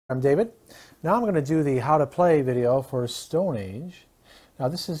I'm David. Now I'm going to do the how to play video for Stone Age. Now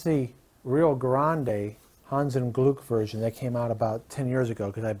this is the Rio Grande Hans and Gluck version that came out about 10 years ago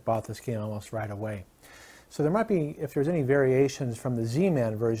because I bought this game almost right away. So there might be, if there's any variations from the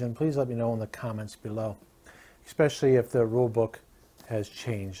Z-Man version, please let me know in the comments below, especially if the rule book has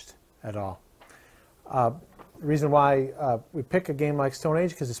changed at all. The reason why we pick a game like Stone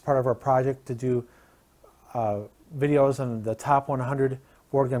Age because it's part of our project to do videos on the top 100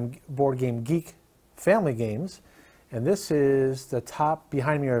 Board Game Geek family games, and this is the top.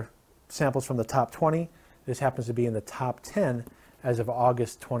 Behind me are samples from the top 20. This happens to be in the top 10 as of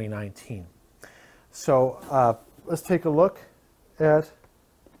August 2019. So let's take a look at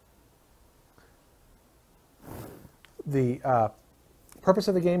the purpose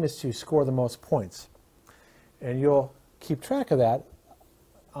of the game is to score the most points, and you'll keep track of that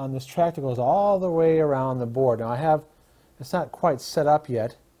on this track that goes all the way around the board. Now it's not quite set up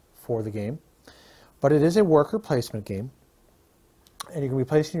yet for the game, but it is a worker placement game, and you can be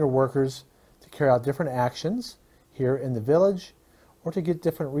placing your workers to carry out different actions here in the village or to get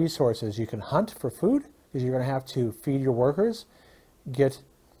different resources. You can hunt for food because you're going to have to feed your workers, get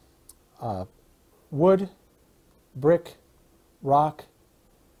wood, brick, rock,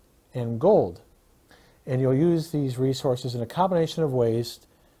 and gold, and you'll use these resources in a combination of ways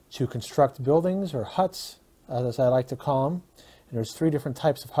to construct buildings or huts, as I like to call them. And there's 3 different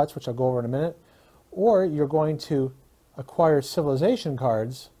types of huts, which I'll go over in a minute. Or you're going to acquire civilization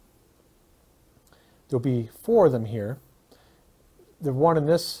cards. There'll be 4 of them here. The one in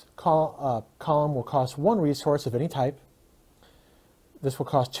this column will cost 1 resource of any type. This will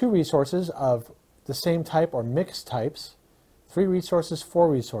cost 2 resources of the same type or mixed types. 3 resources, 4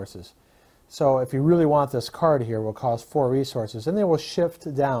 resources. So if you really want this card here, it will cost 4 resources, and they will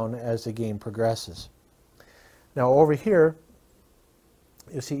shift down as the game progresses. Now over here,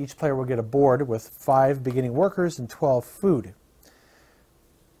 you'll see each player will get a board with 5 beginning workers and 12 food.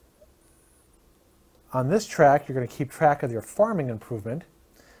 On this track, you're going to keep track of your farming improvement.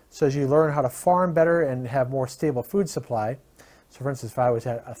 So as you learn how to farm better and have more stable food supply, so for instance, if I was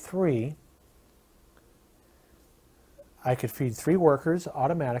at a 3, I could feed 3 workers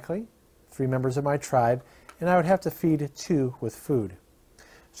automatically, 3 members of my tribe, and I would have to feed 2 with food.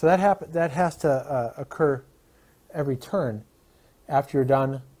 So that has to occur every turn. After you're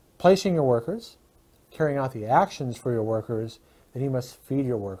done placing your workers, carrying out the actions for your workers, then you must feed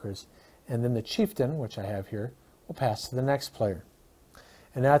your workers. And then the chieftain, which I have here, will pass to the next player.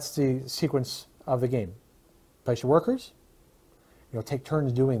 And that's the sequence of the game. Place your workers. You'll take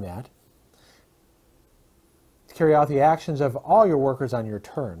turns doing that. To carry out the actions of all your workers on your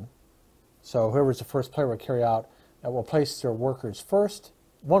turn. So whoever's the first player will carry out, that will place their workers first,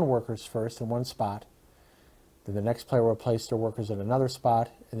 1 workers first in 1 spot. Then the next player will place their workers in another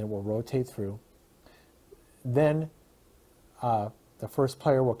spot, and it will rotate through. Then the first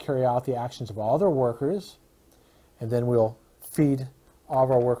player will carry out the actions of all their workers, and then we'll feed all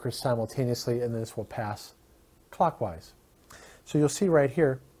of our workers simultaneously, and this will pass clockwise. So you'll see right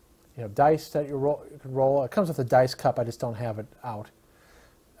here, you have dice that you can roll. It comes with a dice cup, I just don't have it out.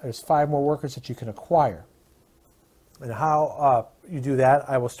 There's 5 more workers that you can acquire. And how you do that,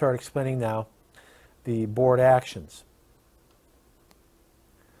 I will start explaining now the board actions.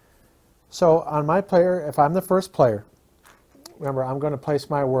 So on my player, if I'm the first player, remember I'm going to place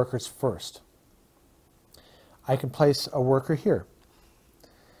my workers first. I can place a worker here.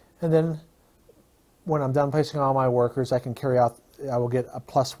 And then when I'm done placing all my workers, I will get a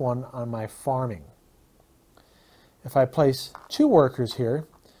 +1 on my farming. If I place 2 workers here,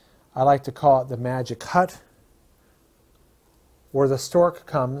 I like to call it the magic hut, where the stork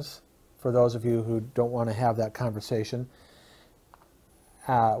comes, for those of you who don't want to have that conversation.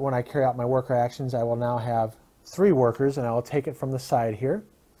 When I carry out my worker actions, I will now have 3 workers, and I will take it from the side here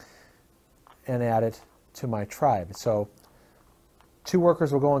and add it to my tribe. So 2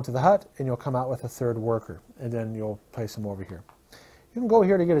 workers will go into the hut, and you'll come out with a 3rd worker, and then you'll place them over here. You can go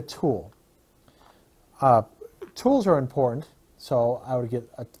here to get a tool. Tools are important, so I would get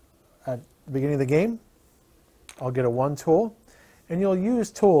at the beginning of the game, I'll get a 1 tool, and you'll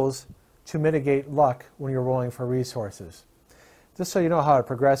use tools to mitigate luck when you're rolling for resources. Just so you know how it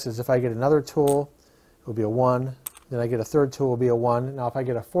progresses, if I get another tool, it will be a 1. Then I get a 3rd tool, it will be a 1. Now if I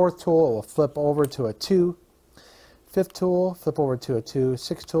get a 4th tool, it will flip over to a 2. 5th tool, flip over to a 2.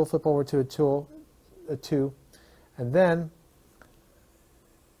 6th tool, flip over to a 2. And then,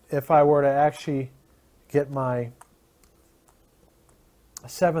 if I were to actually get my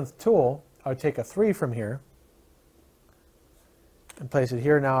 7th tool, I would take a 3 from here and place it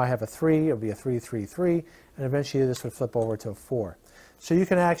here. Now I have a 3, it would be a 3, 3, 3, and eventually this would flip over to a 4. So you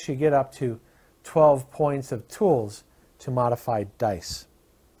can actually get up to 12 points of tools to modify dice.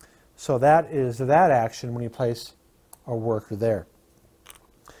 So that is that action when you place a worker there.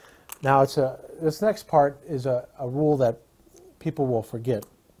 Now this next part is a rule that people will forget.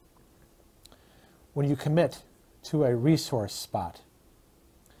 When you commit to a resource spot,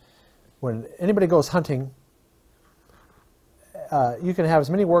 when anybody goes hunting, you can have as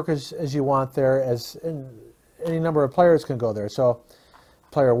many workers as you want there, as any number of players can go there. So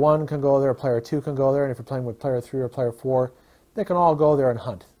player 1 can go there, player 2 can go there, and if you're playing with player 3 or player 4, they can all go there and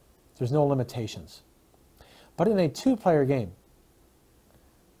hunt. There's no limitations. But in a 2-player game,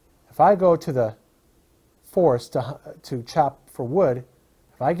 if I go to the forest to chop for wood,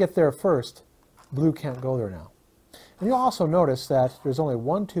 if I get there first, blue can't go there now. And you'll also notice that there's only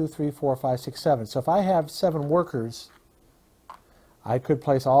 1, 2, 3, 4, 5, 6, 7. So if I have 7 workers, I could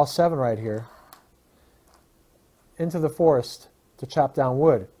place all 7 right here into the forest to chop down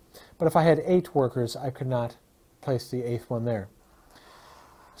wood. But if I had 8 workers, I could not place the 8th one there.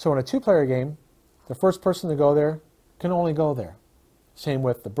 So in a 2-player game, the first person to go there can only go there. Same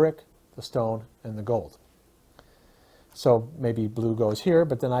with the brick, the stone, and the gold. So maybe blue goes here,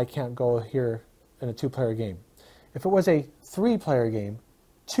 but then I can't go here in a 2-player game. If it was a 3-player game,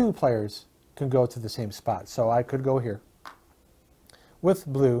 2 players can go to the same spot. So I could go here with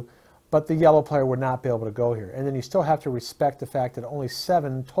blue, but the yellow player would not be able to go here. And then you still have to respect the fact that only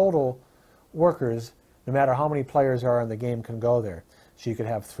 7 total workers, no matter how many players are in the game, can go there. So you could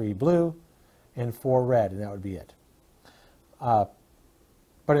have 3 blue and 4 red, and that would be it. But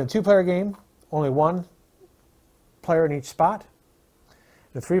in a 2-player game, only 1 player in each spot.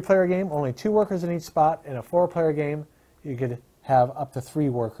 In a 3-player game, only 2 workers in each spot. In a 4-player game, you could have up to 3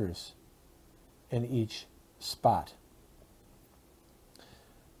 workers in each spot.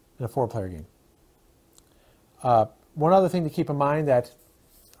 In a 4-player game. One other thing to keep in mind that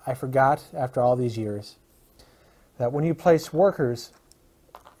I forgot after all these years, that when you place workers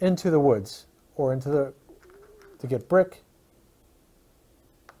into the woods or to get brick,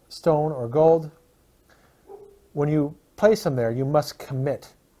 stone, or gold, when you place them there, you must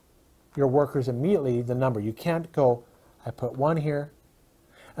commit your workers immediately the number. You can't go, I put 1 here,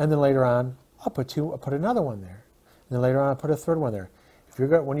 and then later on, I'll put 2, I'll put another one there. And then later on, I'll put a 3rd one there.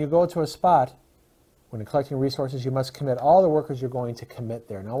 When you go to a spot, when you're collecting resources, you must commit all the workers you're going to commit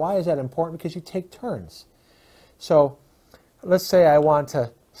there. Now, why is that important? Because you take turns. So let's say I want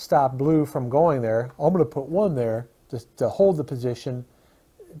to stop blue from going there. I'm going to put 1 there to hold the position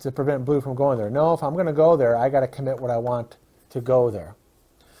to prevent blue from going there. No, if I'm going to go there, I got to commit what I want to go there.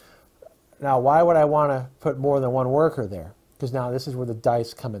 Now, why would I want to put more than 1 worker there? Because now this is where the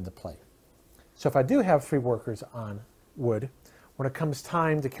dice come into play. So if I do have 3 workers on wood, when it comes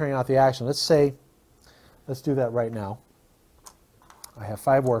time to carry out the action, let's do that right now. I have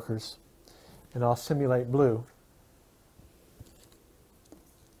 5 workers, and I'll simulate blue.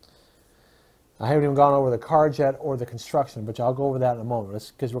 I haven't even gone over the cards yet or the construction, but I'll go over that in a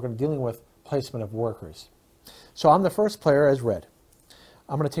moment because we're going to be dealing with placement of workers. So I'm the first player as red.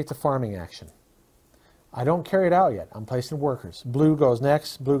 I'm going to take the farming action. I don't carry it out yet. I'm placing workers. Blue goes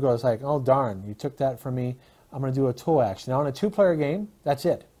next. Blue goes like, oh darn, you took that from me. I'm going to do a tool action. Now in a 2-player game, that's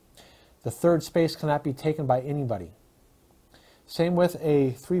it. The 3rd space cannot be taken by anybody. Same with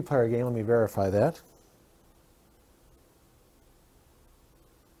a 3-player game. Let me verify that.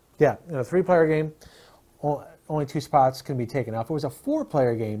 Yeah, in a 3-player game, only 2 spots can be taken. Now, if it was a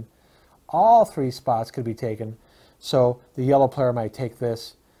 4-player game, all 3 spots could be taken. So the yellow player might take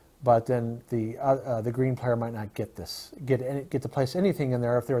this, but then the green player might not get this, get to place anything in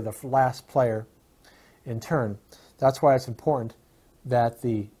there if they're the last player in turn. That's why it's important that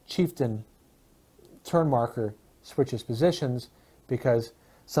the chieftain turn marker switches positions, because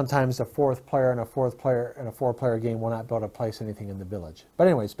sometimes a 4th player and a 4-player game will not be able to place anything in the village. But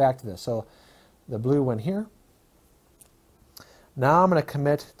anyways, back to this. So the blue went here. Now I'm going to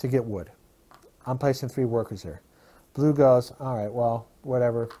commit to get wood. I'm placing 3 workers here. Blue goes, all right, well,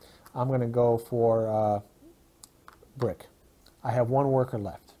 whatever. I'm going to go for brick. I have 1 worker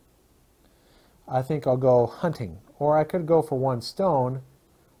left. I think I'll go hunting. Or I could go for 1 stone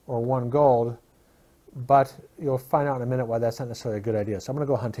or 1 gold, but you'll find out in a minute why that's not necessarily a good idea. So I'm going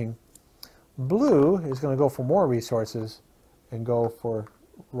to go hunting. Blue is going to go for more resources and go for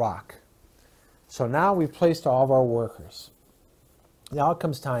rock. So now we've placed all of our workers. Now it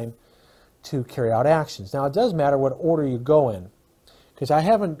comes time to carry out actions. Now it does matter what order you go in, because I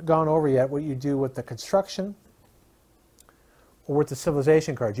haven't gone over yet what you do with the construction or with the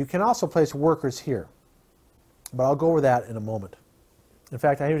civilization cards. You can also place workers here, but I'll go over that in a moment. In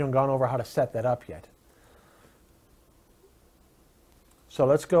fact, I haven't even gone over how to set that up yet. So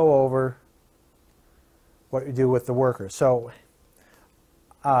let's go over what you do with the worker. So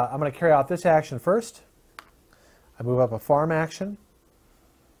I'm going to carry out this action first. I move up a farm action.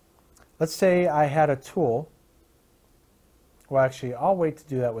 Let's say I had a tool. Well, actually, I'll wait to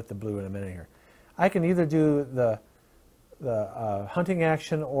do that with the blue in a minute here. I can either do the hunting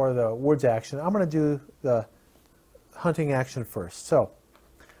action or the woods action. I'm going to do the hunting action first. So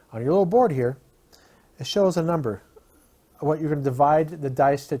on your little board here, it shows a number. What you're going to divide the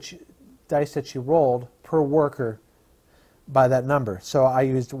dice that you rolled per worker by that number. So I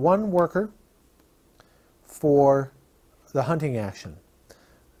used one worker for the hunting action.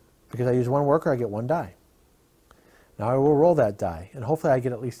 Because I use one worker, I get one die. Now I will roll that die, and hopefully I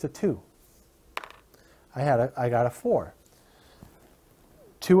get at least a 2. I got a 4.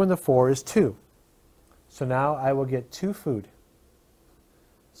 2 and the 4 is 2. So now I will get 2 food.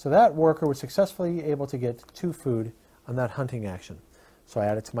 So that worker was successfully able to get 2 food on that hunting action. So I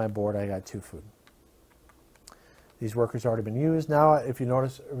add it to my board, I got 2 food. These workers have already been used. Now, if you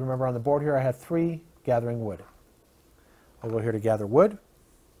notice, remember on the board here, I have 3 gathering wood. I'll go here to gather wood.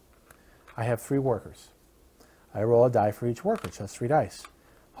 I have 3 workers. I roll a die for each worker, so that's 3 dice.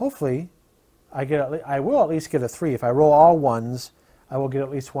 Hopefully, I will at least get a 3. If I roll all 1s, I will get at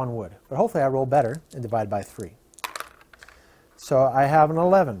least 1 wood. But hopefully I roll better and divide by 3. So I have an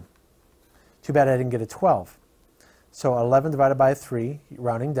 11. Too bad I didn't get a 12. So 11 divided by 3,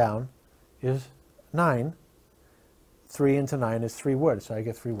 rounding down, is 9. 3 into 9 is 3 wood, so I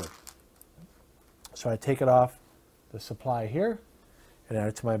get 3 wood. So I take it off the supply here and add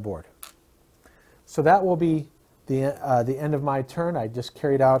it to my board. So that will be the end of my turn. I just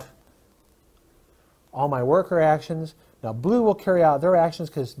carried out all my worker actions. Now blue will carry out their actions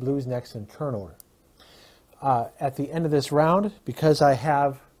because blue is next in turn order. At the end of this round, because I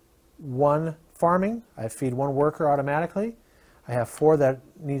have 1 farming, I feed 1 worker automatically. I have 4 that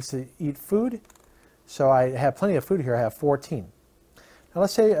needs to eat food. So I have plenty of food here. I have 14. Now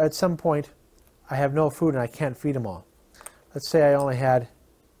let's say at some point I have no food and I can't feed them all. Let's say I only had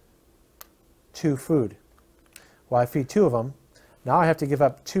 2 food. Well, I feed 2 of them. Now I have to give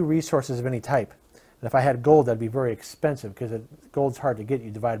up 2 resources of any type. And if I had gold, that'd be very expensive because gold's hard to get.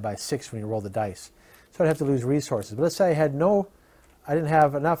 You divide by 6 when you roll the dice. So I'd have to lose resources. But let's say I didn't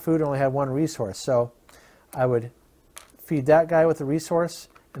have enough food, only had 1 resource. So I would feed that guy with the resource,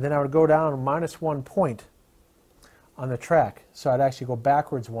 and then I would go down -1 point on the track. So I'd actually go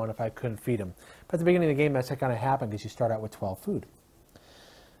backwards 1 if I couldn't feed him. But at the beginning of the game, that's not going to happen because you start out with 12 food.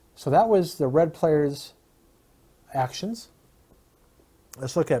 So that was the red player's actions.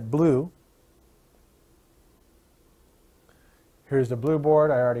 Let's look at blue. Here's the blue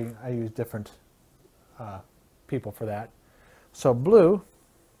board. I used different people for that. So blue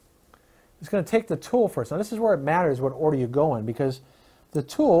is going to take the tool first. Now this is where it matters what order you go in, because the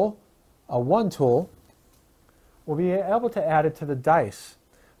tool, a 1 tool, will be able to add it to the dice.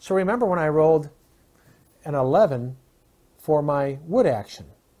 So remember when I rolled an 11 for my wood action.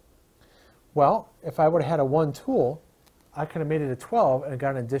 Well, if I would have had a 1 tool, I could have made it a 12 and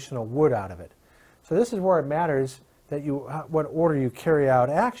got an additional wood out of it. So this is where it matters that what order you carry out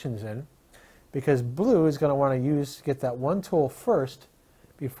actions in, because blue is going to want to get that 1 tool first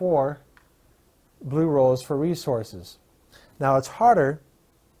before blue rolls for resources. Now it's harder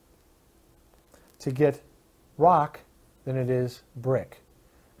to get rock than it is brick,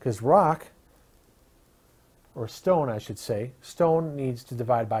 because rock, or stone I should say, stone needs to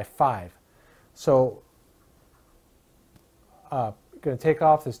divide by 5. So I'm going to take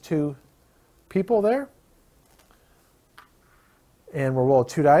off these 2 people there, and we'll roll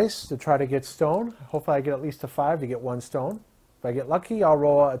 2 dice to try to get stone. Hopefully I get at least a 5 to get 1 stone. If I get lucky, I'll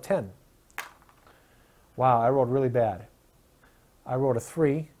roll a 10. Wow, I rolled really bad. I rolled a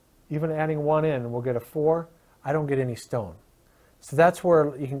 3. Even adding 1 in, we'll get a 4. I don't get any stone. So that's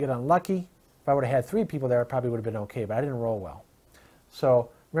where you can get unlucky. If I would have had 3 people there, it probably would have been okay, but I didn't roll well.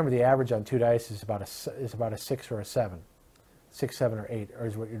 So remember, the average on 2 dice is about a 6 or a 7. 6, 7, or 8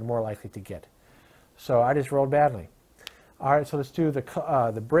 is what you're more likely to get. So I just rolled badly. All right, so let's do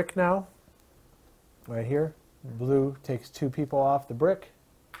the brick now. Right here, blue takes 2 people off the brick.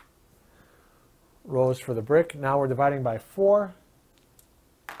 Rolls for the brick. Now we're dividing by 4.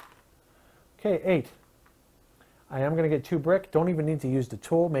 Okay, 8. I am going to get 2 brick. Don't even need to use the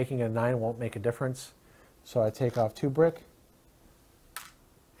tool. Making a 9 won't make a difference. So I take off 2 brick.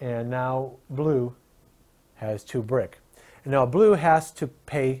 And now blue has 2 brick. And now blue has to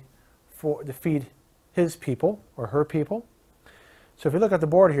pay to feed his people or her people. So if you look at the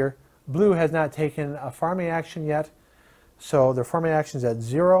board here, blue has not taken a farming action yet. So their farming action is at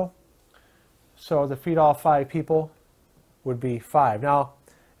 0. So to feed all 5 people, would be 5. Now,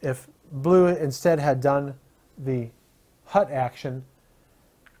 if blue instead had done the hut action,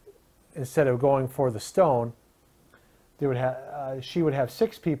 instead of going for the stone, they would have, she would have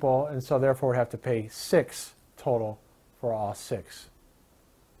 6 people, and so therefore would have to pay 6 total for all 6.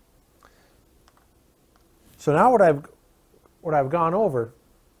 So now what I've gone over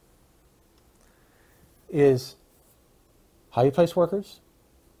is how you place workers,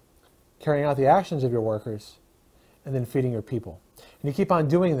 carrying out the actions of your workers, and then feeding your people. And you keep on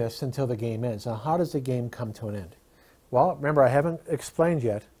doing this until the game ends. Now, how does the game come to an end? Well, remember, I haven't explained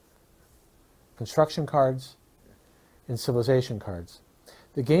yet construction cards and civilization cards.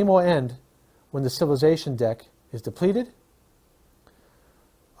 The game will end when the civilization deck is depleted.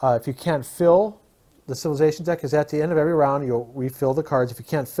 If you can't fill the civilization deck, is at the end of every round, you'll refill the cards. If you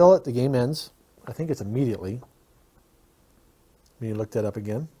can't fill it, the game ends. I think it's immediately. Let me look that up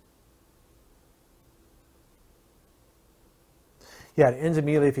again. Yeah, it ends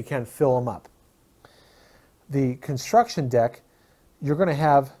immediately if you can't fill them up. The construction deck, you're going to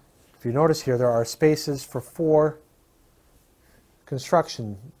have, if you notice here, there are spaces for 4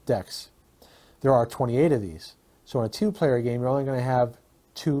 construction decks. There are 28 of these. So in a 2-player game, you're only going to have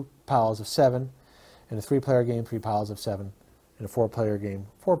 2 piles of 7. In a 3-player game, 3 piles of 7. In a 4-player game,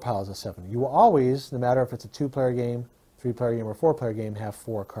 4 piles of 7. You will always, no matter if it's a 2-player game, 3-player game, or 4-player game, have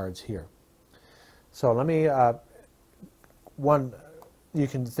 4 cards here. So let me, one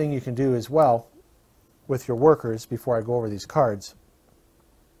thing you can do as well with your workers before I go over these cards,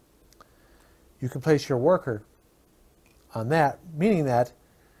 you can place your worker on that, meaning that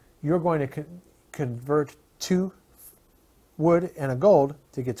you're going to convert 2 wood and a gold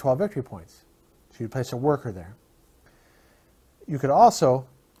to get 12 victory points. So you place a worker there. You could also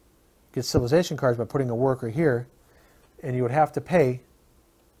get civilization cards by putting a worker here, and you would have to pay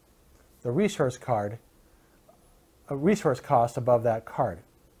the resource card, a resource cost above that card.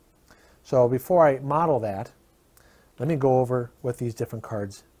 So before I model that, let me go over what these different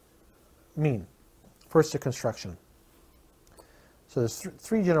cards mean. First, the construction. So there's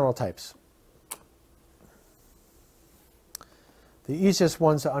 3 general types. The easiest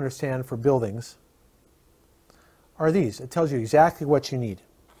ones to understand for buildings are these. It tells you exactly what you need.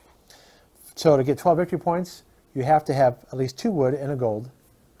 So to get 12 victory points, you have to have at least 2 wood and a gold.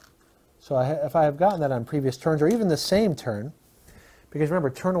 So if I have gotten that on previous turns, or even the same turn, because remember,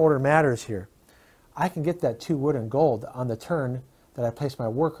 turn order matters here, I can get that 2 wood and gold on the turn that I place my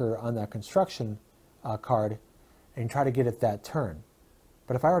worker on that construction card and try to get it that turn.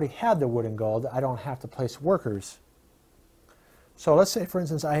 But if I already had the wood and gold, I don't have to place workers. So let's say, for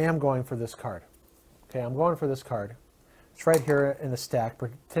instance, I am going for this card. Okay, I'm going for this card. It's right here in the stack.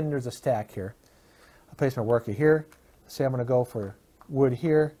 Pretend there's a stack here. I place my worker here. Let's say I'm going to go for wood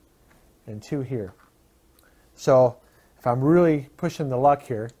here and 2 here. So if I'm really pushing the luck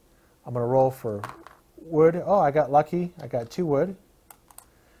here, I'm going to roll for wood. Oh, I got lucky. I got 2 wood.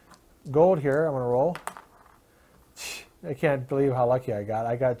 Gold here, I'm going to roll. I can't believe how lucky I got.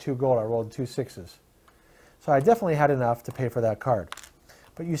 I got 2 gold. I rolled 2 6s. So I definitely had enough to pay for that card.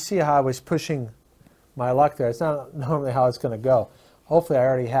 But you see how I was pushing my luck there. It's not normally how it's going to go. Hopefully I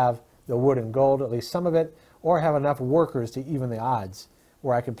already have the wood and gold, at least some of it, or have enough workers to even the odds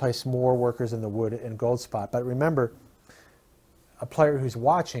where I can place more workers in the wood and gold spot. But remember, a player who's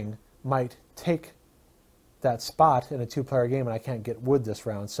watching might take that spot in a 2-player game and I can't get wood this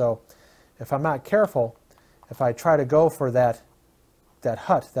round. So if I'm not careful, if I try to go for that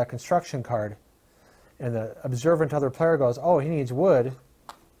hut, that construction card, and the observant other player goes, oh, he needs wood,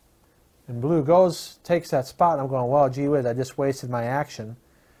 and blue takes that spot, and I'm going, well, gee whiz, I just wasted my action.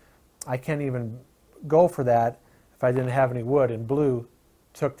 I can't even go for that if I didn't have any wood, and blue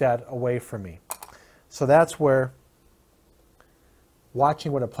took that away from me. So that's where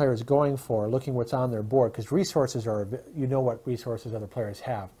watching what a player is going for, looking what's on their board, because resources are, you know what resources other players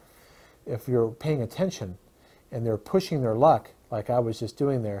have. If you're paying attention and they're pushing their luck, like I was just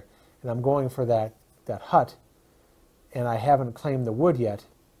doing there, and I'm going for that hut, and I haven't claimed the wood yet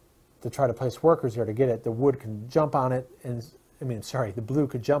to try to place workers there to get it, the wood can jump on it, and the blue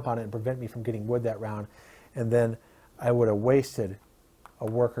could jump on it and prevent me from getting wood that round, and then I would have wasted a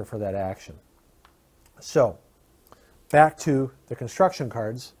worker for that action. So, back to the construction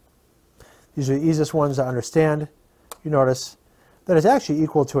cards. These are the easiest ones to understand. You notice that it's actually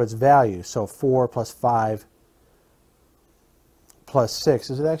equal to its value. So 4 plus 5 plus 6.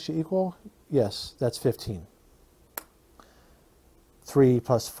 Is it actually equal? Yes, that's 15. 3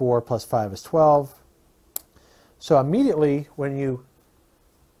 plus 4 plus 5 is 12. So immediately when you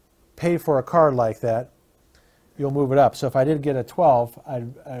pay for a card like that, you'll move it up. So if I did get a 12,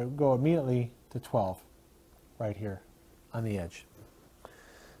 I'd go immediately to 12 right here. on the edge.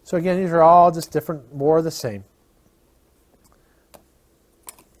 So again, these are all just different, more of the same.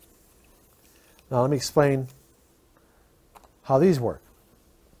 Now let me explain how these work.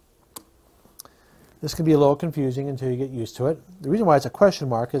 This can be a little confusing until you get used to it. The reason why it's a question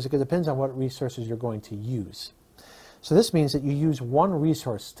mark is because it depends on what resources you're going to use. So this means that you use one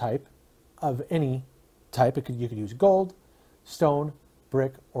resource type of any type. You could use gold, stone,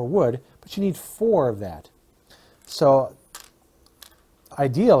 brick, or wood, but you need 4 of that. So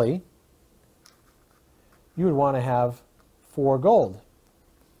ideally, you would want to have 4 gold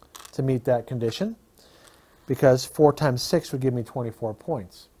to meet that condition, because 4 times 6 would give me 24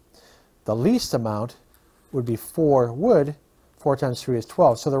 points. The least amount would be 4 wood. 4 times 3 is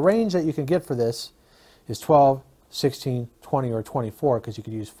 12. So the range that you can get for this is 12, 16, 20, or 24, because you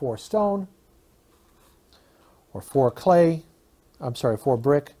could use 4 stone, or 4 clay, 4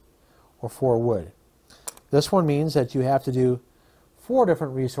 brick, or 4 wood. This one means that you have to do 4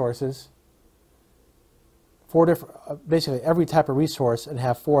 different resources, 4 different, basically every type of resource, and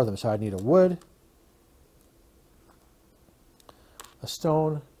have 4 of them. So I'd need a wood, a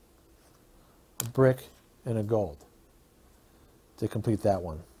stone, a brick, and a gold to complete that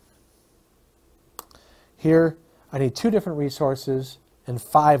one. Here, I need 2 different resources and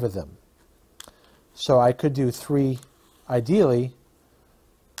 5 of them. So I could do 3, ideally,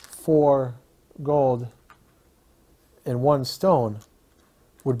 4 gold and 1 stone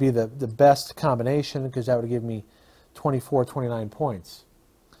would be the best combination, because that would give me 24, 29 points.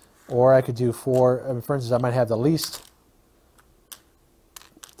 Or I could do 4, for instance, I might have the least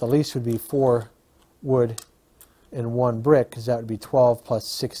would be 4 wood and 1 brick, because that would be 12 plus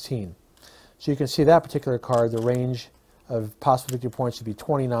 16. So you can see that particular card, the range of possible victory points would be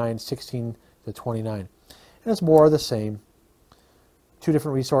 29, 16 to 29. And it's more of the same. 2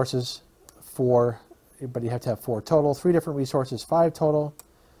 different resources, 4, but you have to have 4 total. 3 different resources, 5 total.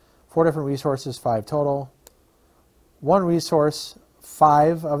 4 different resources, 5 total. 1 resource,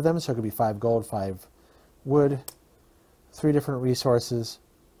 5 of them, so it could be 5 gold, 5 wood. 3 different resources,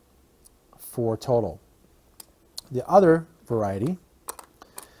 4 total. The other variety,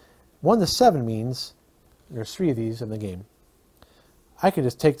 1 to 7 means there's 3 of these in the game. I could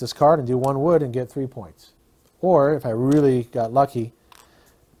just take this card and do 1 wood and get 3 points. Or if I really got lucky,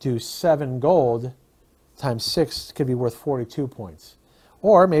 do 7 gold times 6 could be worth 42 points.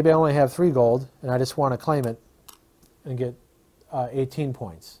 Or maybe I only have 3 gold and I just want to claim it and get 18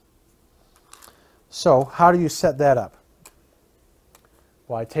 points. So how do you set that up?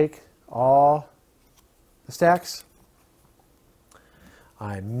 Well, I take all the stacks,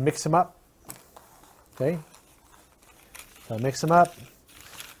 I mix them up, okay? So I mix them up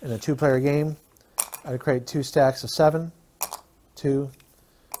in a 2-player game. I create 2 stacks of 7, 2,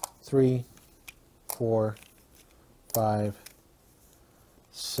 3, 4, 5,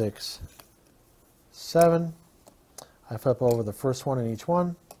 6, 7. I flip over the first one in each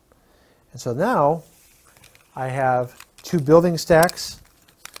one. And so now I have 2 building stacks,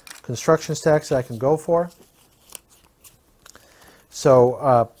 construction stacks that I can go for.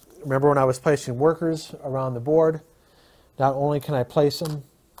 So remember when I was placing workers around the board, not only can I place them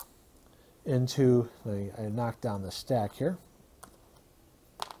into, I knocked down the stack here.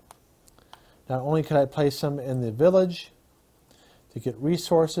 Not only can I place them in the village to get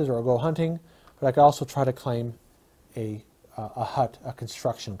resources or go hunting, but I can also try to claim a hut, a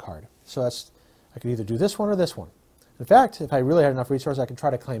construction card. So I could either do this one or this one. In fact, if I really had enough resources, I can try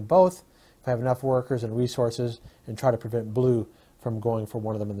to claim both if I have enough workers and resources, and try to prevent blue from going for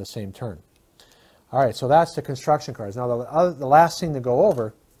one of them in the same turn. All right, so that's the construction cards. Now the last thing to go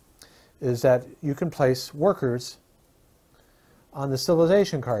over is that you can place workers on the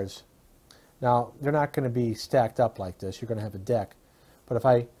civilization cards. Now, they're not going to be stacked up like this. You're going to have a deck. But if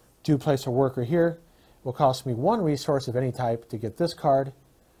I do place a worker here, it will cost me 1 resource of any type to get this card.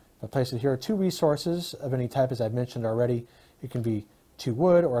 If I place it here, 2 resources of any type, as I've mentioned already. It can be 2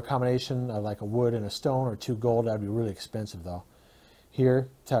 wood, or a combination of like a wood and a stone, or 2 gold. That would be really expensive though. Here,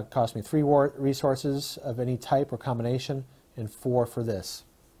 it cost me 3 resources of any type or combination, and 4 for this.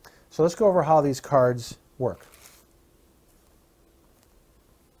 So let's go over how these cards work.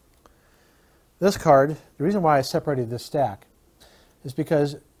 This card, the reason why I separated this stack is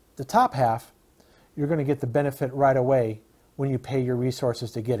because the top half, you're going to get the benefit right away when you pay your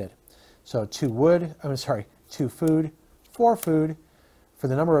resources to get it. So 2 food, 4 food. For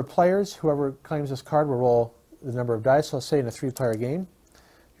the number of players, whoever claims this card will roll the number of dice. So let's say in a 3-player game,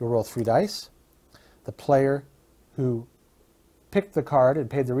 you'll roll 3 dice. The player who picked the card and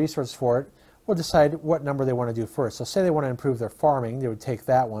paid the resources for it will decide what number they want to do first. So say they want to improve their farming, they would take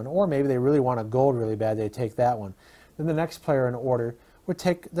that one. Or maybe they really want a gold really bad, they'd take that one. then the next player in order would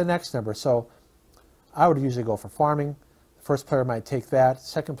take the next number. So I would usually go for farming. The first player might take that,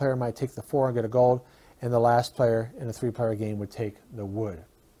 second player might take the 4 and get a gold, and the last player in a 3-player game would take the wood.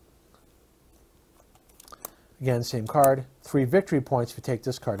 Again, same card, 3 victory points if you take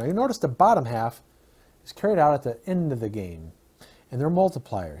this card. Now you notice the bottom half is carried out at the end of the game, and they're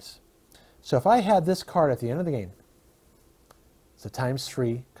multipliers. So if I had this card at the end of the game, it's a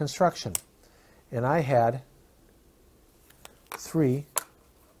 ×3 construction, and I had 3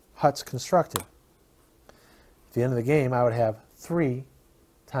 huts constructed. At the end of the game, I would have 3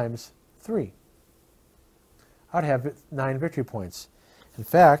 times 3. I would have 9 victory points. In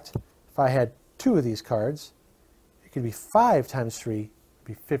fact, if I had 2 of these cards, it could be 5 times 3, it would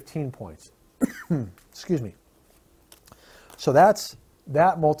be 15 points. Excuse me. So that's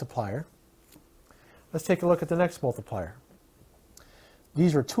that multiplier. Let's take a look at the next multiplier.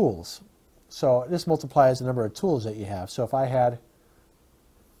 These are tools. So this multiplies the number of tools that you have. So if I had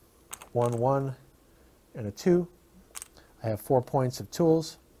 1, 1, and a 2, I have 4 points of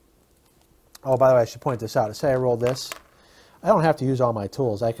tools. Oh, by the way, I should point this out. Say I roll this. I don't have to use all my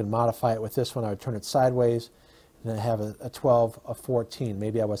tools. I can modify it with this one. I would turn it sideways, and then have a 12, a 14.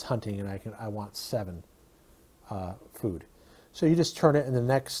 Maybe I was hunting and I want 7 food. So you just turn it, and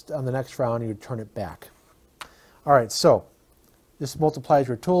on the next round you would turn it back. All right, so this multiplies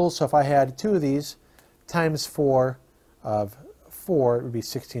your tools. So if I had 2 of these times 4 of 4, it would be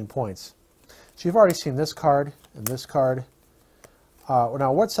 16 points. So you've already seen this card and this card.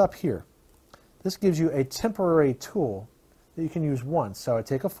 Now what's up here? This gives you a temporary tool that you can use once. So I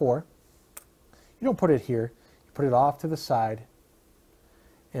take a 4. You don't put it here. You put it off to the side.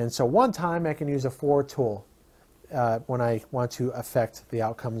 And so one time I can use a 4 tool when I want to affect the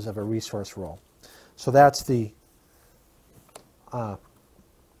outcomes of a resource roll. So that's the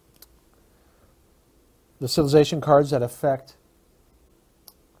civilization cards that affect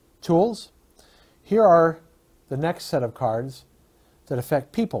tools. Here are the next set of cards that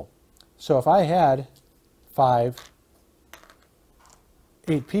affect people. So if I had 8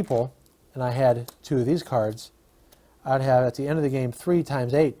 people, and I had 2 of these cards, I'd have at the end of the game 3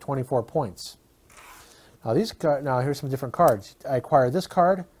 times 8, 24 points. Now here's some different cards. I acquire this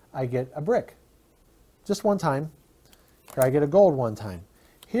card, I get a brick. Just one time. Here I get a gold one time.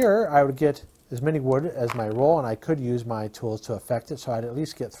 Here I would get as many wood as my roll, and I could use my tools to affect it, so I'd at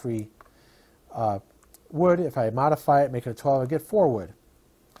least get 3 wood. If I modify it, make it a 12, I get 4 wood.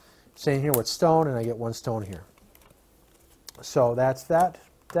 Same here with stone, and I get 1 stone here. So that's that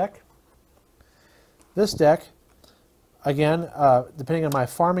deck. This deck, again, depending on my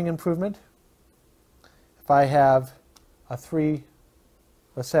farming improvement, if I have a 3,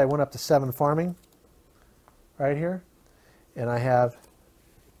 let's say I went up to 7 farming right here, and I have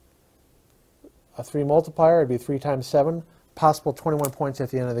a 3 multiplier, it'd be 3 times 7, possible 21 points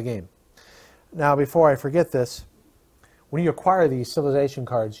at the end of the game. Now, before I forget this, when you acquire these civilization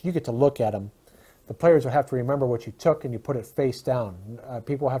cards, you get to look at them. The players will have to remember what you took, and you put it face down.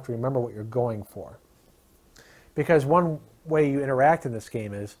 People have to remember what you're going for. Because one way you interact in this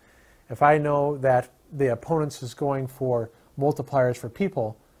game is, if I know that the opponent is going for multipliers for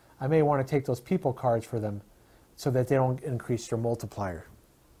people, I may want to take those people cards for them so that they don't increase their multiplier.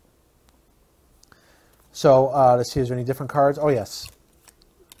 So let's see, is there any different cards? Oh yes.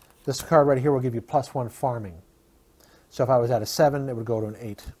 This card right here will give you +1 farming. So if I was at a 7, it would go to an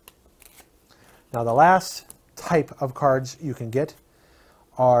 8. Now the last type of cards you can get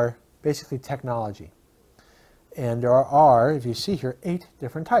are basically technology. And there are, if you see here, 8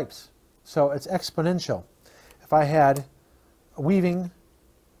 different types. So it's exponential. If I had weaving,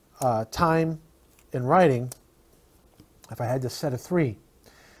 time, and writing, if I had this set of 3,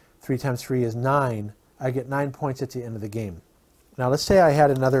 3 times 3 is 9, I get 9 points at the end of the game. Now let's say I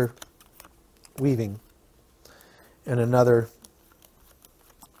had another weaving and another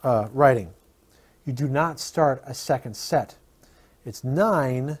writing. You do not start a second set. It's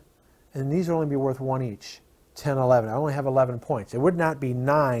 9, and these will only be worth 1 each. 10, 11. I only have 11 points. It would not be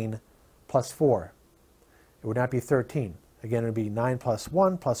 9 plus 4. It would not be 13. Again, it would be 9 plus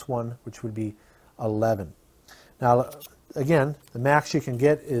 1, which would be 11. Now, again, the max you can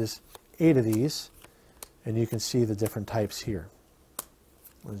get is 8 of these, and you can see the different types here.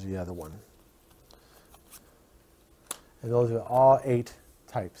 Where's the other one? And those are all 8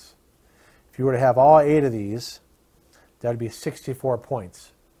 types. If you were to have all 8 of these, that would be 64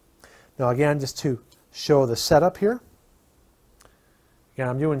 points. Now again, just to show the setup here. Again,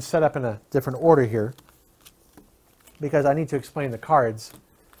 I'm doing setup in a different order here because I need to explain the cards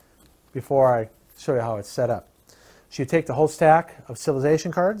before I show you how it's set up. So you take the whole stack of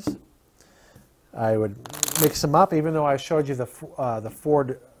civilization cards. I would mix them up, even though I showed you the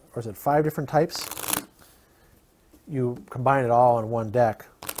 4, or is it 5 different types. You combine it all in one deck.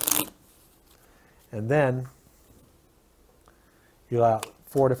 And then you allow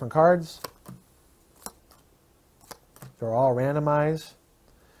 4 different cards. They're all randomized.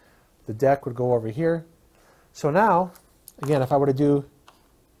 The deck would go over here. So now, again, if I were to do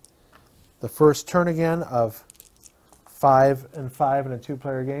the first turn again of 5 and 5 in a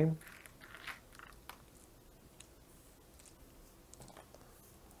 2-player game,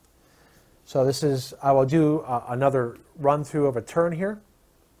 so this is, I will do another run through of a turn here.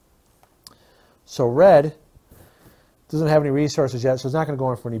 So red doesn't have any resources yet, so it's not going to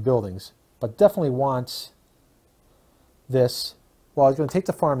go in for any buildings, but definitely wants this. Well, it's going to take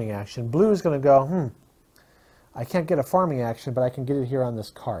the farming action. Blue is going to go, I can't get a farming action, but I can get it here on this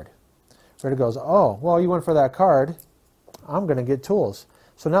card. Red goes, oh, well, you went for that card. I'm going to get tools.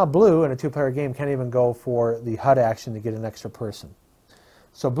 So now blue in a 2-player game can't even go for the HUD action to get an extra person.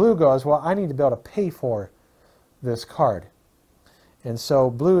 So blue goes, well, I need to be able to pay for this card. And so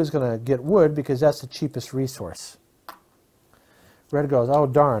blue is going to get wood because that's the cheapest resource. Red goes, oh,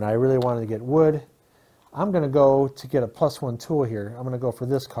 darn, I really wanted to get wood. I'm going to go to get a +1 tool here. I'm going to go for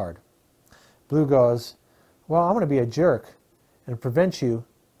this card. Blue goes, well, I'm going to be a jerk and prevent you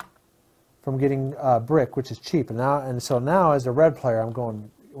from getting brick, which is cheap. And so now as a red player, I'm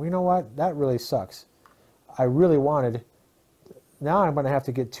going, well, you know what? That really sucks. I really wanted, now I'm going to have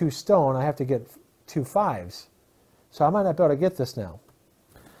to get 2 stone. I have to get 2 5s. So I might not be able to get this now.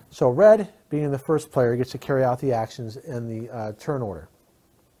 So red, being the first player, gets to carry out the actions in the turn order.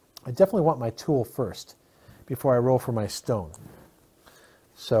 I definitely want my tool first before I roll for my stone.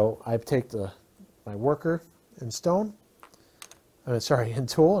 So I take my worker in stone, in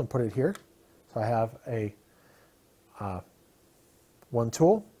tool, and put it here. So I have a 1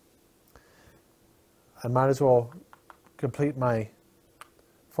 tool. I might as well complete my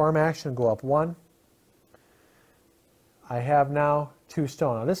farm action, go up 1. I have now 2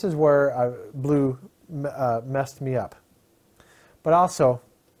 stone. Now this is where blue messed me up. But also,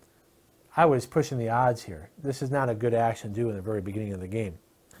 I was pushing the odds here. This is not a good action to do in the very beginning of the game.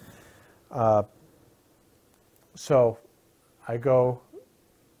 So I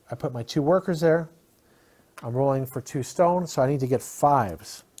put my 2 workers there. I'm rolling for 2 stone, so I need to get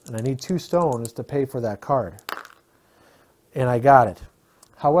 5s. And I need 2 stones to pay for that card. And I got it.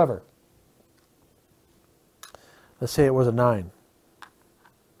 However, let's say it was a 9.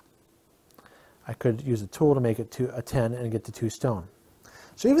 I could use a tool to make it to a 10 and get the 2 stone.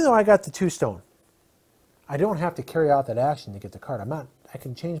 So even though I got the 2 stone, I don't have to carry out that action to get the card. I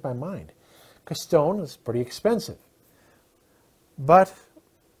can change my mind, because stone is pretty expensive. But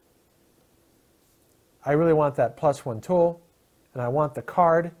I really want that +1 tool, and I want the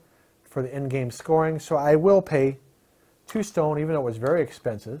card for the in-game scoring, so I will pay 2 stone, even though it was very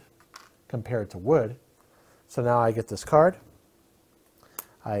expensive compared to wood. So now I get this card.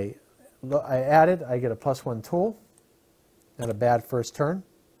 I add it, I get a +1 tool. Not a bad first turn.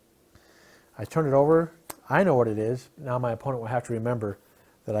 I turn it over. I know what it is. Now my opponent will have to remember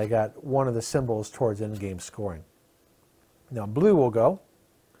that I got one of the symbols towards in-game scoring. Now blue will go.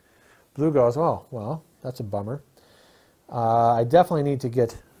 Blue goes, oh, well, that's a bummer. I definitely need to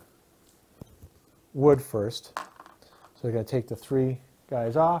get wood first. So we're going to take the 3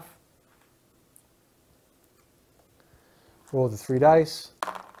 guys off. Roll the 3 dice.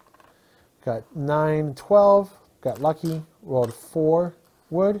 Got 9, 12. Got lucky. Rolled 4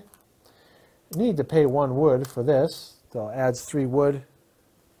 wood. Need to pay 1 wood for this. So adds 3 wood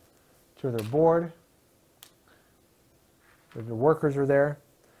to their board. The workers are there.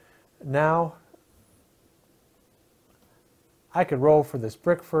 Now I could roll for this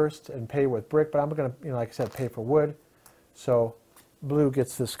brick first and pay with brick, but I'm going to, like I said, pay for wood. So blue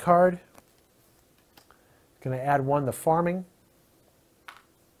gets this card. Going to add 1 to farming.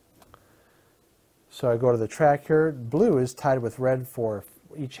 So I go to the track here. Blue is tied with red for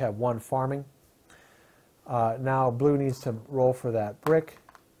each have 1 farming. Now blue needs to roll for that brick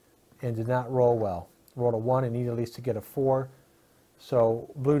and did not roll well. Rolled a 1 and needed at least to get a 4.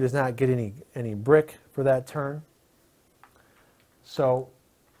 So blue does not get any brick for that turn. So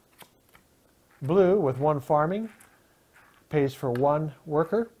blue with 1 farming pays for 1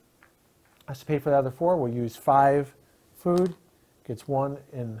 worker. Has to pay for the other 4. We'll use 5 food. Gets 1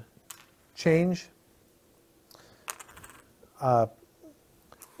 in change. At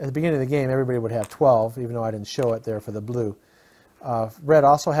the beginning of the game, everybody would have 12, even though I didn't show it there for the blue. Red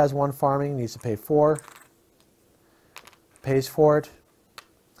also has 1 farming, needs to pay 4. Pays for it.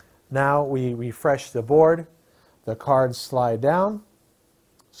 Now we refresh the board. The cards slide down.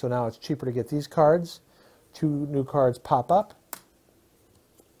 So now it's cheaper to get these cards. 2 new cards pop up.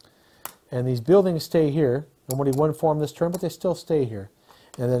 And these buildings stay here. Nobody won form this turn, but they still stay here.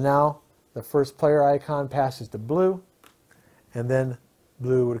 And then now the first player icon passes to blue, and then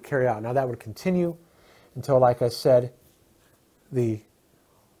blue would carry out. Now that would continue until, like I said, the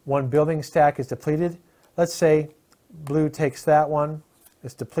one building stack is depleted. Let's say blue takes that one,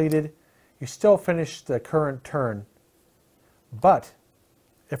 it's depleted. You still finish the current turn, but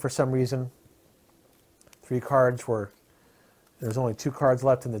if for some reason 3 cards were, there's only 2 cards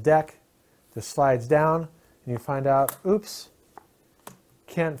left in the deck, this slides down and you find out, oops,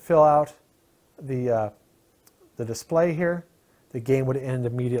 can't fill out the display here, the game would end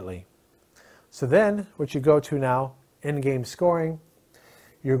immediately. So then what you go to now, in-game scoring,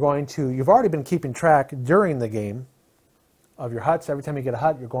 you've already been keeping track during the game of your huts. Every time you get a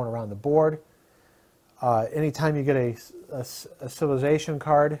hut, you're going around the board. Anytime you get a civilization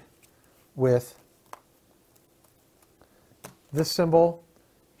card with this symbol,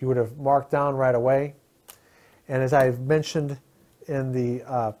 you would have marked down right away. And as I've mentioned in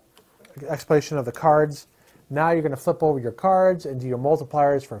the explanation of the cards, now you're going to flip over your cards and do your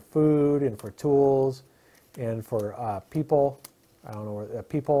multipliers for food and for tools and for people. I don't know where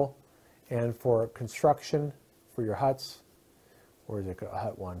people, and for construction for your huts. Where is it?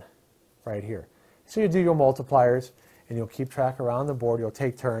 Hut 1, right here. So you do your multipliers, and you'll keep track around the board. You'll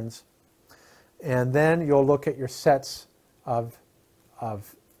take turns, and then you'll look at your sets of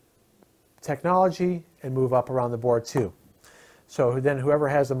technology and move up around the board too. So then whoever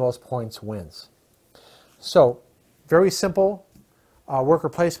has the most points wins. So very simple worker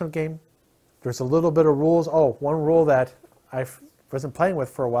placement game. There's a little bit of rules. Oh, one rule that I wasn't playing with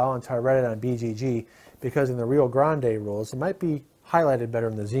for a while until I read it on BGG, because in the Rio Grande rules, it might be highlighted better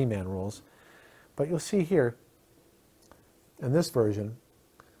in the Z-Man rules, but you'll see here in this version,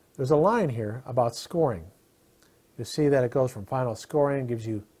 there's a line here about scoring. You'll see that it goes from final scoring,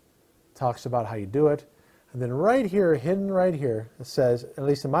 talks about how you do it, and then right here, hidden right here, it says, at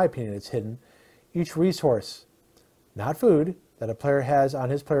least in my opinion it's hidden, each resource, not food, that a player has on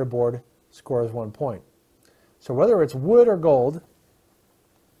his player board scores 1 point. So whether it's wood or gold,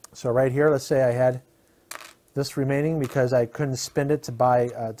 so right here, let's say I had this remaining because I couldn't spend it to buy,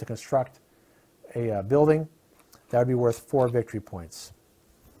 to construct a building, that would be worth 4 victory points.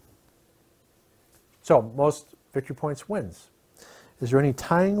 So most victory points wins. Is there any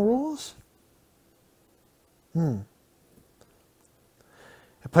tying rules? If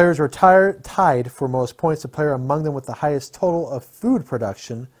players are tied for most points, the player among them with the highest total of food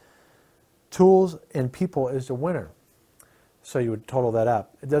production, tools, and people is the winner. So you would total that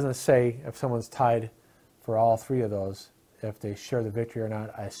up. It doesn't say if someone's tied for all 3 of those, if they share the victory or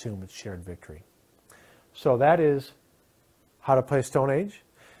not. I assume it's shared victory. So that is how to play Stone Age.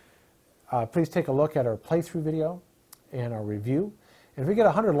 Please take a look at our playthrough video and our review. And if we get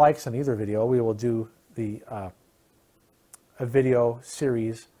 100 likes on either video, we will do a video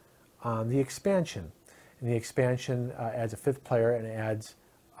series on the expansion. And the expansion adds a 5th player and adds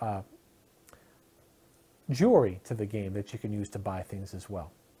jewelry to the game that you can use to buy things as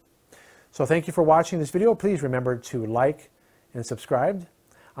well. So thank you for watching this video. Please remember to like and subscribe.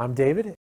 I'm David.